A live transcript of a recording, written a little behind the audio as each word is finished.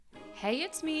Hey,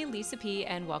 it's me, Lisa P,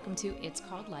 and welcome to It's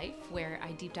Called Life, where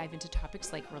I deep dive into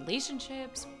topics like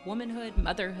relationships, womanhood,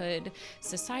 motherhood,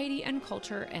 society and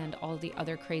culture, and all the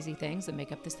other crazy things that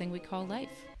make up this thing we call life.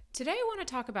 Today, I want to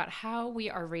talk about how we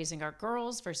are raising our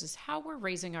girls versus how we're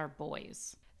raising our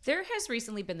boys. There has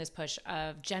recently been this push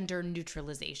of gender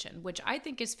neutralization, which I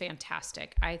think is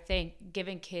fantastic. I think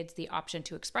giving kids the option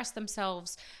to express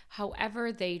themselves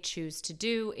however they choose to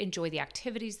do, enjoy the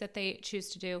activities that they choose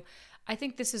to do, I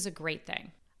think this is a great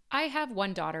thing. I have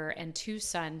one daughter and two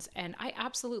sons, and I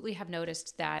absolutely have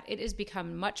noticed that it has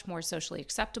become much more socially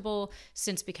acceptable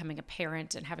since becoming a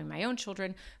parent and having my own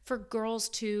children for girls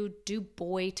to do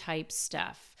boy-type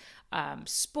stuff,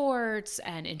 sports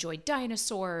and enjoy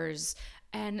dinosaurs,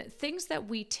 and things that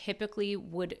we typically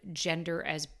would gender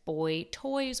as boy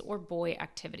toys or boy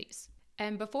activities.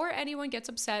 And before anyone gets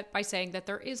upset by saying that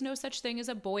there is no such thing as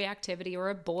a boy activity or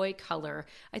a boy color,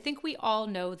 I think we all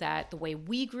know that the way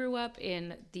we grew up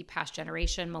in the past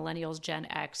generation, millennials, Gen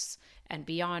X, and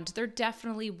beyond, there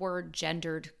definitely were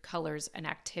gendered colors and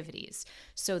activities.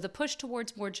 So the push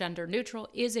towards more gender neutral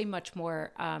is a much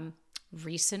more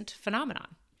recent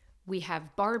phenomenon. We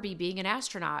have Barbie being an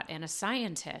astronaut and a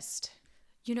scientist.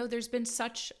 You know, there's been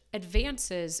such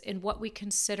advances in what we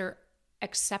consider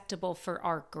acceptable for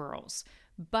our girls.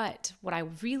 But what I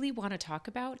really want to talk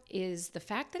about is the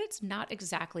fact that it's not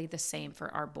exactly the same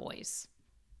for our boys.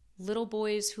 Little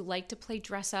boys who like to play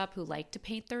dress up, who like to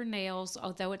paint their nails,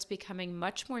 although it's becoming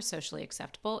much more socially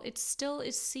acceptable, it still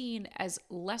is seen as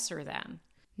lesser than.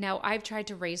 Now, I've tried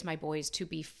to raise my boys to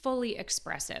be fully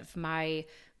expressive. My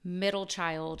middle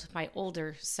child, my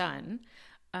older son,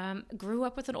 grew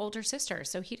up with an older sister,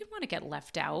 so he didn't want to get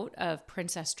left out of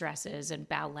princess dresses and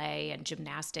ballet and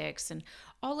gymnastics and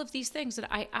all of these things. And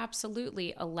I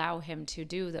absolutely allow him to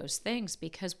do those things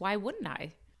because why wouldn't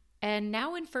I? And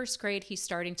now in first grade, he's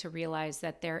starting to realize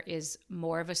that there is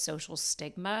more of a social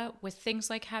stigma with things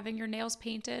like having your nails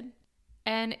painted.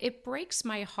 And it breaks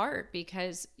my heart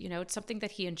because, you know, it's something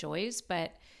that he enjoys,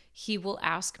 but he will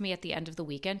ask me at the end of the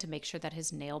weekend to make sure that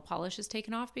his nail polish is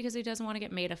taken off because he doesn't want to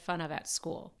get made fun of at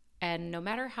school. And no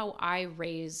matter how I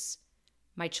raise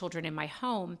my children in my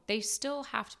home, they still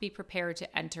have to be prepared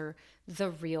to enter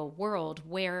the real world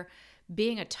where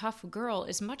being a tough girl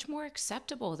is much more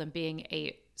acceptable than being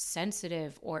a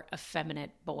sensitive or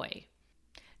effeminate boy.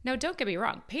 Now, don't get me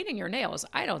wrong, painting your nails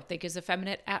I don't think is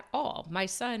effeminate at all. My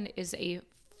son is a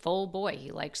full boy.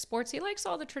 He likes sports. He likes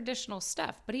all the traditional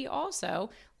stuff, but he also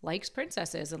likes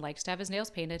princesses and likes to have his nails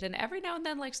painted and every now and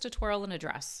then likes to twirl in a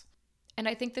dress. And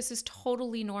I think this is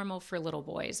totally normal for little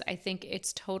boys. I think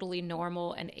it's totally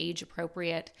normal and age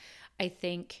appropriate. I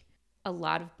think a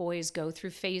lot of boys go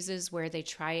through phases where they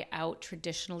try out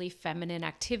traditionally feminine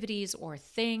activities or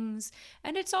things,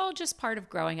 and it's all just part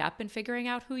of growing up and figuring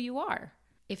out who you are.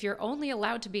 If you're only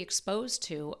allowed to be exposed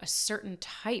to a certain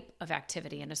type of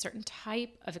activity and a certain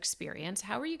type of experience,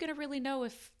 how are you going to really know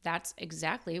if that's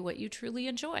exactly what you truly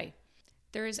enjoy?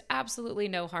 There is absolutely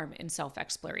no harm in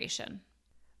self-exploration.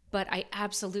 But I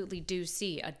absolutely do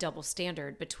see a double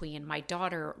standard between my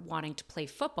daughter wanting to play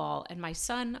football and my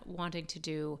son wanting to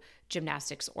do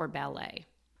gymnastics or ballet.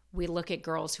 We look at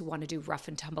girls who want to do rough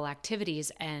and tumble activities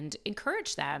and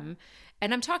encourage them.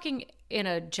 And I'm talking in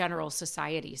a general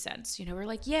society sense. You know, we're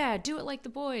like, yeah, do it like the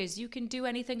boys. You can do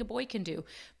anything a boy can do.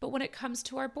 But when it comes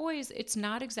to our boys, it's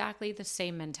not exactly the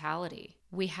same mentality.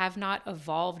 We have not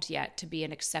evolved yet to be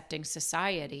an accepting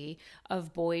society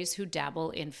of boys who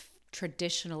dabble in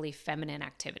traditionally feminine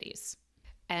activities.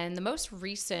 And the most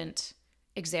recent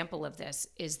example of this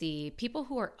is the people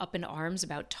who are up in arms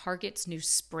about Target's new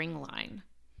spring line.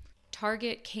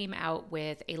 Target came out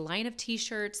with a line of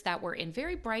t-shirts that were in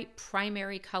very bright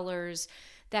primary colors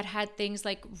that had things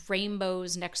like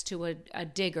rainbows next to a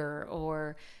digger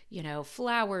or, you know,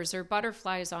 flowers or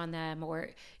butterflies on them or,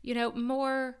 you know,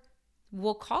 more,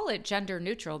 we'll call it gender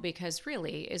neutral because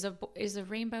really, is a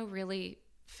rainbow really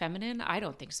feminine? I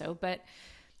don't think so. But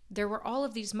there were all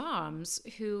of these moms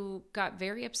who got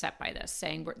very upset by this,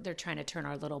 saying they're trying to turn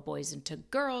our little boys into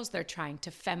girls. They're trying to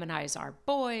feminize our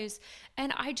boys.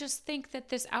 And I just think that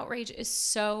this outrage is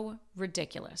so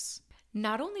ridiculous.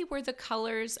 Not only were the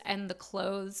colors and the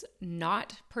clothes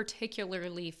not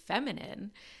particularly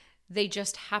feminine, they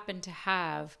just happened to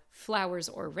have flowers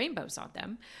or rainbows on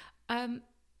them.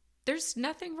 There's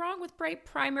nothing wrong with bright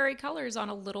primary colors on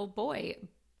a little boy.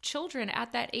 Children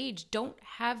at that age don't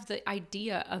have the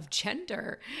idea of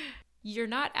gender. You're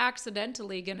not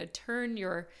accidentally going to turn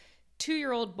your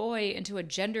 2-year-old boy into a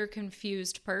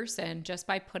gender-confused person just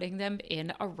by putting them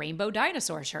in a rainbow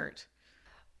dinosaur shirt.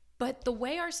 But the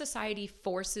way our society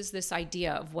forces this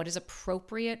idea of what is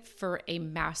appropriate for a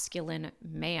masculine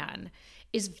man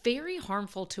is very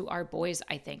harmful to our boys,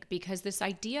 I think, because this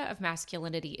idea of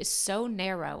masculinity is so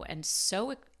narrow and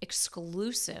so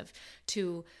exclusive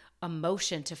to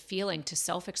emotion, to feeling, to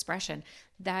self-expression,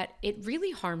 that it really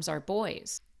harms our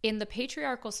boys. In the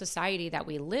patriarchal society that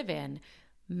we live in,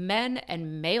 men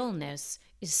and maleness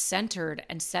is centered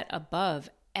and set above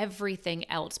everything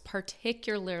else,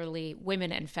 particularly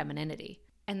women and femininity.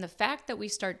 And the fact that we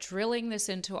start drilling this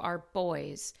into our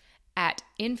boys at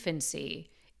infancy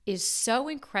is so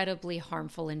incredibly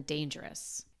harmful and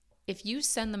dangerous. If you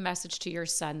send the message to your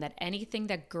son that anything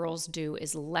that girls do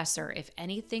is lesser, if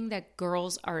anything that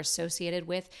girls are associated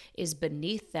with is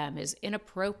beneath them, is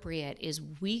inappropriate, is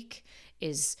weak,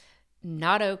 is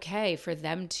not okay for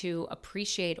them to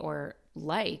appreciate or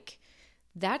like,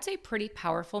 that's a pretty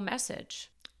powerful message.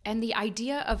 And the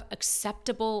idea of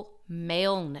acceptable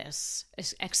maleness,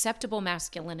 acceptable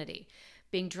masculinity,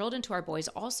 being drilled into our boys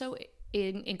also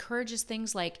encourages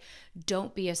things like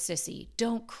don't be a sissy,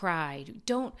 don't cry,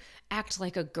 don't act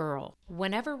like a girl.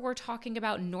 Whenever we're talking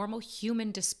about normal human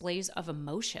displays of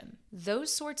emotion,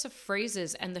 those sorts of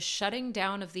phrases and the shutting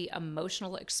down of the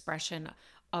emotional expression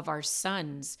of our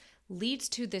sons leads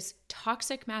to this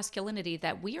toxic masculinity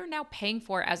that we are now paying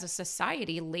for as a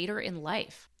society later in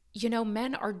life. You know,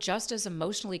 men are just as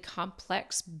emotionally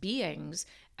complex beings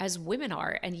as women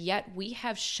are, and yet we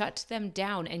have shut them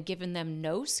down and given them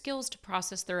no skills to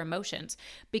process their emotions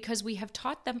because we have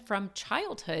taught them from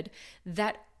childhood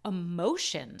that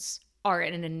emotions are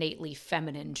an innately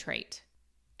feminine trait.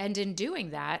 And in doing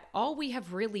that, all we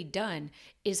have really done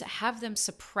is have them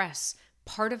suppress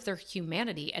part of their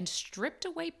humanity and stripped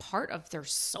away part of their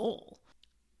soul.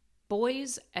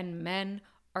 Boys and men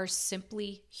are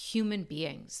simply human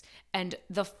beings, and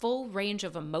the full range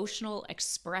of emotional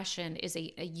expression is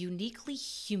a uniquely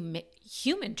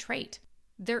human trait.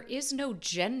 There is no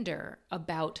gender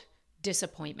about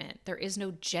disappointment. There is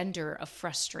no gender of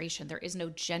frustration. There is no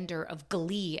gender of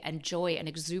glee and joy and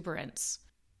exuberance.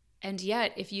 And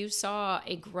yet, if you saw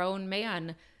a grown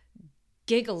man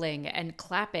giggling and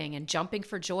clapping and jumping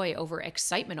for joy over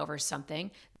excitement over something,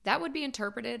 that would be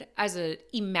interpreted as an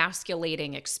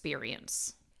emasculating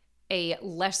experience, a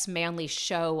less manly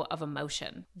show of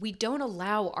emotion. We don't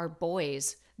allow our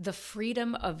boys the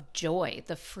freedom of joy,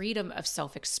 the freedom of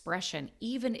self-expression,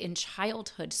 even in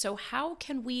childhood. So how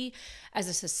can we, as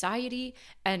a society,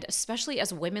 and especially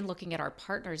as women looking at our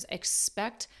partners,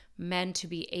 expect men to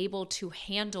be able to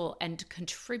handle and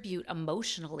contribute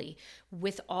emotionally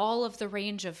with all of the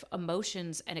range of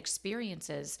emotions and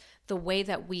experiences the way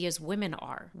that we as women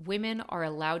are? Women are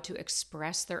allowed to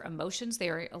express their emotions. They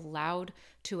are allowed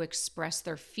to express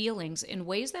their feelings in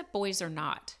ways that boys are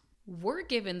not. We're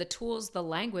given the tools, the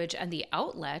language, and the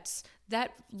outlets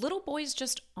that little boys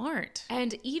just aren't.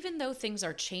 And even though things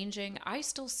are changing, I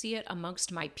still see it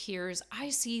amongst my peers. I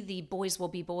see the boys will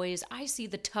be boys. I see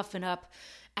the toughen up,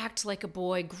 act like a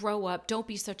boy, grow up, don't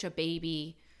be such a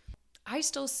baby. I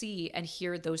still see and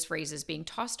hear those phrases being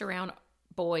tossed around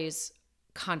boys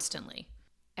constantly.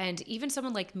 And even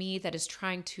someone like me that is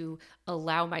trying to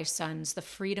allow my sons the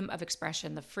freedom of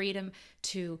expression, the freedom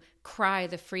to cry,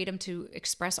 the freedom to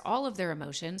express all of their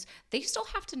emotions, they still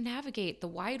have to navigate the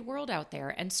wide world out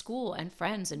there and school and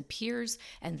friends and peers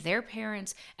and their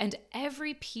parents. And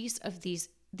every piece of these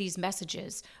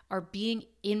messages are being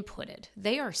inputted.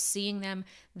 They are seeing them.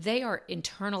 They are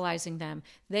internalizing them.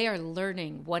 They are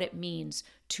learning what it means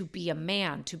to be a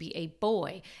man, to be a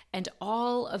boy. And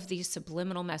all of these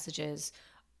subliminal messages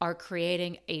are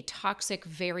creating a toxic,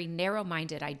 very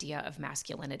narrow-minded idea of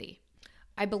masculinity.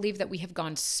 I believe that we have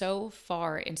gone so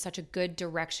far in such a good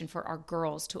direction for our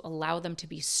girls to allow them to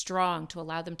be strong, to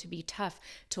allow them to be tough,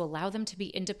 to allow them to be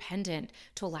independent,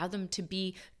 to allow them to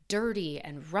be dirty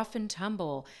and rough and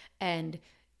tumble and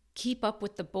keep up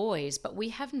with the boys, but we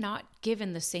have not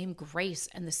given the same grace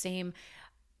and the same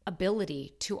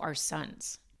ability to our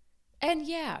sons. And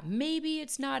yeah, maybe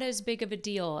it's not as big of a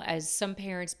deal as some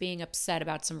parents being upset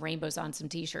about some rainbows on some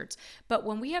t-shirts. But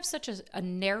when we have such a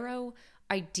narrow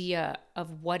idea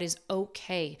of what is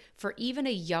okay for even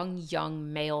a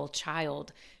young male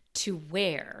child to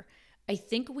wear, I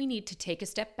think we need to take a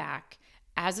step back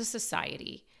as a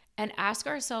society and ask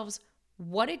ourselves,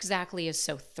 what exactly is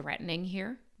so threatening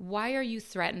here? Why are you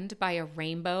threatened by a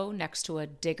rainbow next to a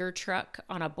digger truck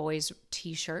on a boy's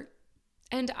t-shirt?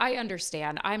 And I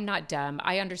understand, I'm not dumb.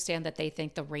 I understand that they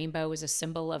think the rainbow is a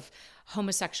symbol of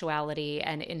homosexuality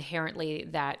and inherently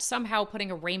that somehow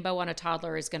putting a rainbow on a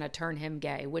toddler is going to turn him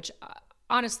gay, which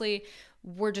honestly,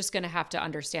 we're just going to have to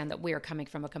understand that we are coming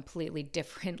from a completely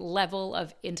different level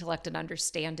of intellect and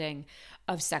understanding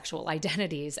of sexual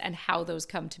identities and how those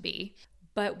come to be.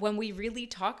 But when we really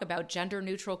talk about gender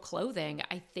neutral clothing,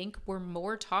 I think we're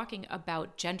more talking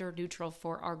about gender neutral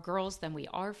for our girls than we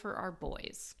are for our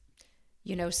boys.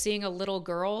 You know, seeing a little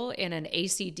girl in an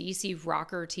AC/DC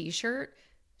rocker t-shirt,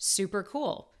 super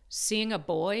cool. Seeing a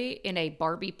boy in a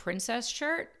Barbie princess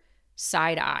shirt,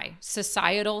 side eye,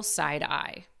 societal side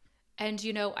eye. And,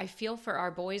 you know, I feel for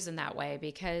our boys in that way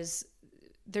because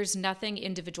there's nothing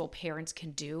individual parents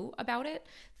can do about it.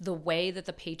 The way that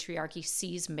the patriarchy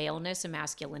sees maleness and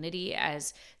masculinity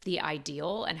as the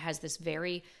ideal and has this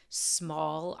very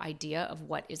small idea of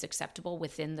what is acceptable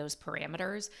within those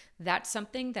parameters, that's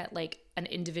something that like an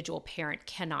individual parent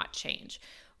cannot change.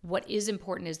 What is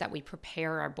important is that we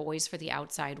prepare our boys for the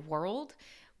outside world.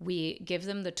 We give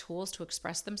them the tools to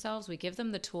express themselves. We give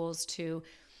them the tools to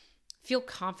feel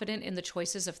confident in the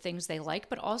choices of things they like,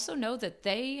 but also know that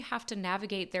they have to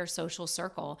navigate their social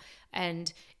circle.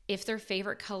 And if their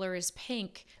favorite color is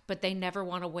pink, but they never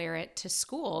want to wear it to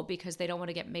school because they don't want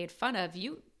to get made fun of,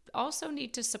 you also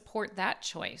need to support that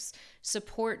choice.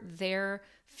 Support their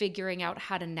figuring out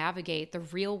how to navigate the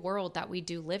real world that we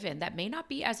do live in that may not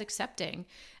be as accepting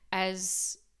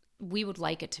as we would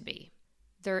like it to be.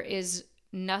 There is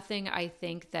nothing I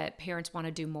think that parents want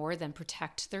to do more than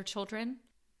protect their children.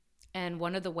 And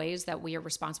one of the ways that we are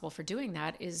responsible for doing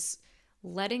that is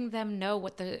letting them know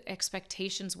what the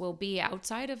expectations will be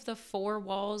outside of the four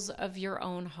walls of your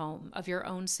own home, of your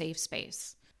own safe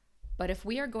space. But if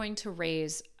we are going to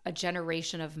raise a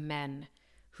generation of men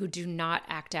who do not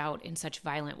act out in such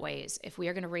violent ways, if we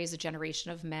are going to raise a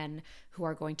generation of men who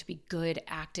are going to be good,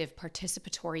 active,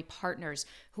 participatory partners,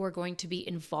 who are going to be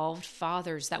involved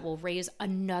fathers that will raise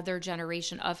another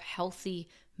generation of healthy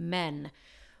men,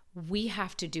 we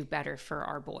have to do better for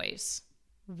our boys.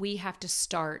 We have to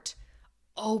start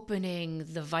opening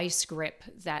the vice grip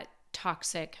that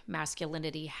toxic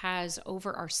masculinity has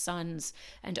over our sons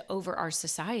and over our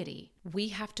society. We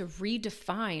have to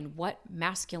redefine what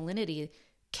masculinity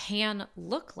can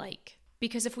look like.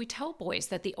 Because if we tell boys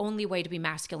that the only way to be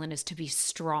masculine is to be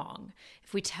strong,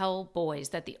 if we tell boys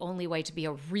that the only way to be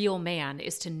a real man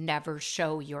is to never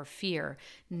show your fear,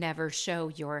 never show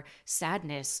your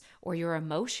sadness or your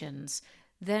emotions,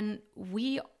 then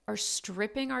we are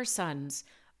stripping our sons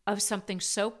of something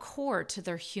so core to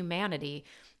their humanity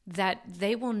that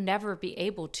they will never be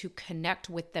able to connect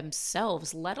with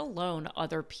themselves, let alone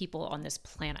other people on this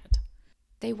planet.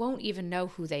 They won't even know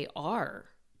who they are.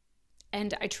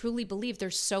 And I truly believe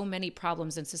there's so many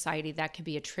problems in society that can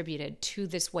be attributed to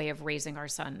this way of raising our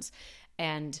sons.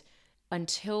 And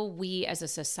until we as a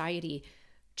society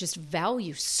just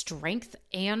value strength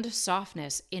and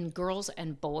softness in girls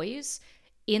and boys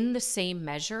in the same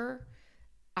measure,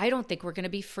 I don't think we're going to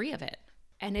be free of it.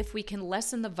 And if we can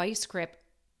lessen the vice grip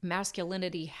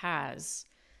masculinity has,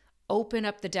 open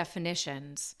up the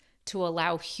definitions to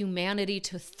allow humanity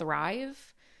to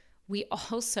thrive, we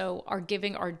also are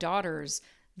giving our daughters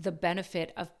the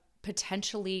benefit of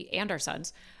potentially, and our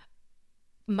sons,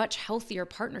 much healthier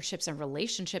partnerships and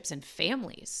relationships and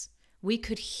families. We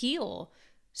could heal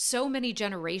so many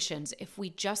generations if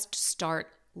we just start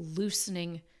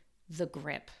loosening the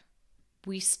grip.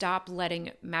 We stop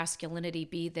letting masculinity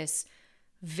be this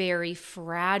very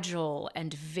fragile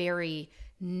and very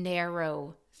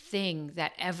narrow thing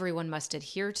that everyone must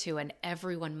adhere to and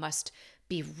everyone must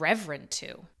be reverent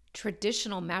to.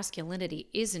 Traditional masculinity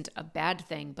isn't a bad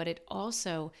thing, but it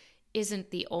also isn't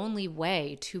the only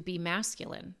way to be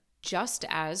masculine. Just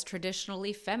as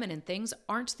traditionally feminine things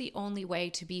aren't the only way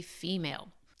to be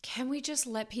female. Can we just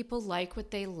let people like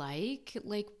what they like?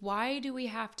 Like, why do we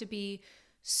have to be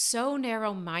so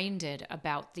narrow-minded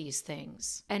about these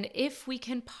things? And if we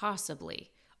can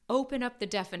possibly open up the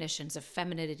definitions of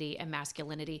femininity and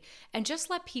masculinity and just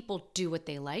let people do what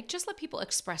they like, just let people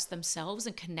express themselves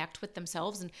and connect with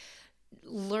themselves and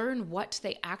learn what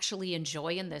they actually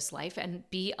enjoy in this life and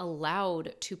be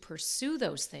allowed to pursue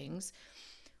those things,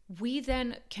 we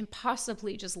then can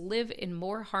possibly just live in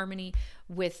more harmony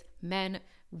with men,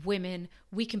 women.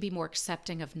 We can be more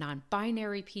accepting of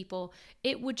non-binary people.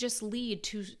 It would just lead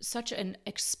to such an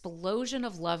explosion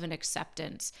of love and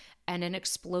acceptance and an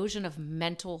explosion of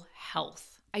mental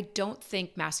health. I don't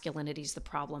think masculinity is the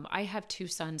problem. I have 2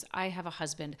 sons. I have a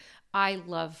husband. I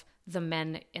love the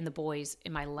men and the boys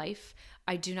in my life.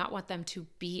 I do not want them to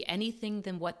be anything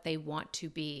than what they want to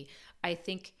be. I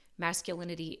think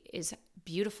masculinity is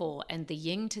beautiful and the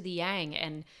yin to the yang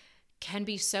and can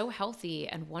be so healthy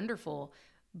and wonderful,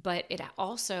 but it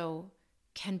also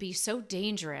can be so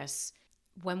dangerous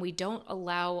when we don't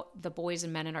allow the boys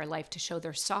and men in our life to show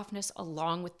their softness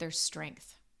along with their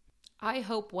strength. I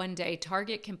hope one day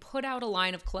Target can put out a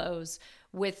line of clothes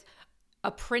with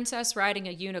a princess riding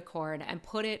a unicorn and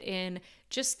put it in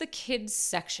just the kids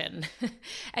section.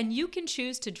 And you can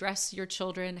choose to dress your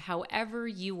children however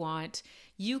you want.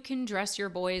 You can dress your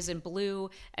boys in blue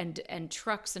and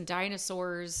trucks and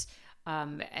dinosaurs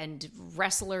and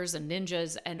wrestlers and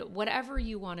ninjas and whatever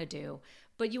you want to do.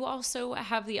 But you also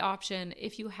have the option,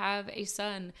 if you have a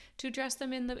son, to dress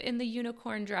them in the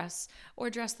unicorn dress or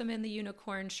dress them in the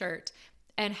unicorn shirt,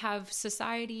 and have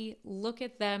society look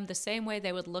at them the same way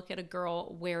they would look at a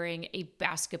girl wearing a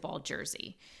basketball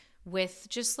jersey, with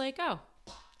just like, oh,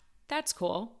 that's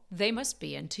cool. They must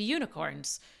be into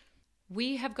unicorns.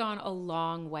 We have gone a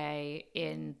long way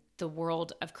in the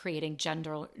world of creating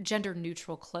gender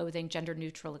neutral clothing, gender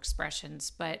neutral expressions,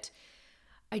 but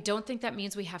I don't think that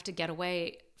means we have to get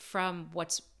away from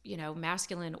what's,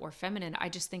 masculine or feminine. I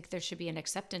just think there should be an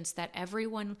acceptance that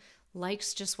everyone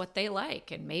likes just what they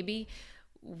like. And maybe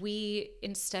we,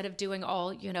 instead of doing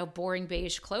all, boring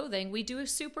beige clothing, we do a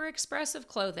super expressive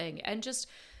clothing and just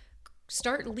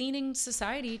start leaning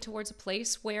society towards a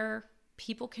place where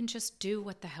people can just do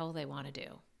what the hell they want to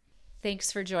do.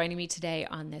 Thanks for joining me today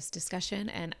on this discussion.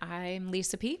 And I'm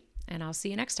Lisa P., and I'll see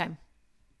you next time.